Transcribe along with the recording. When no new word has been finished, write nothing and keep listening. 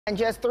And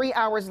just 3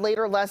 hours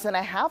later, less than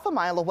a half a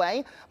mile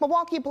away,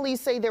 Milwaukee police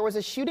say there was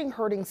a shooting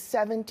hurting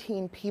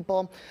 17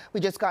 people.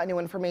 We just got new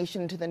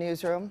information into the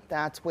newsroom.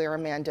 That's where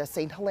Amanda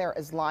St. Hilaire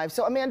is live.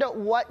 So Amanda,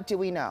 what do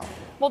we know?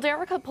 Well,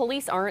 Derica,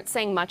 police aren't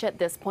saying much at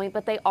this point,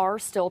 but they are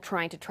still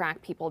trying to track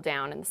people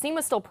down. And the scene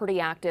was still pretty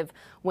active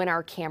when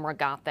our camera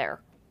got there.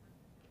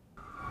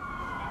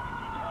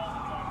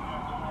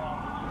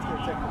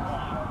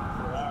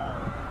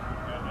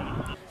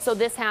 So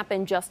this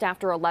happened just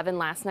after 11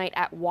 last night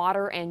at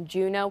Water and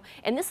Juneau.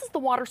 And this is the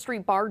Water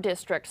Street Bar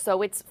District,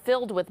 so it's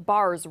filled with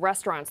bars,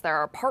 restaurants. There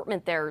are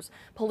apartment there.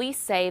 Police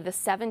say the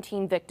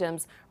 17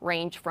 victims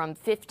range from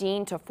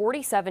 15 to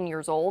 47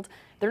 years old.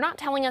 They're not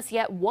telling us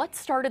yet what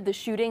started the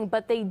shooting,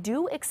 but they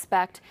do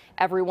expect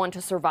everyone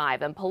to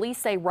survive. And police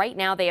say right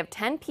now they have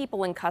 10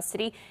 people in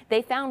custody.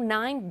 They found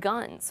 9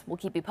 guns. We'll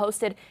keep you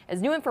posted as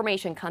new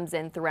information comes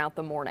in throughout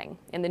the morning.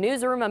 In the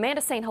newsroom,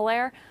 Amanda St.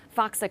 Hilaire,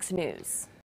 FOX6 News.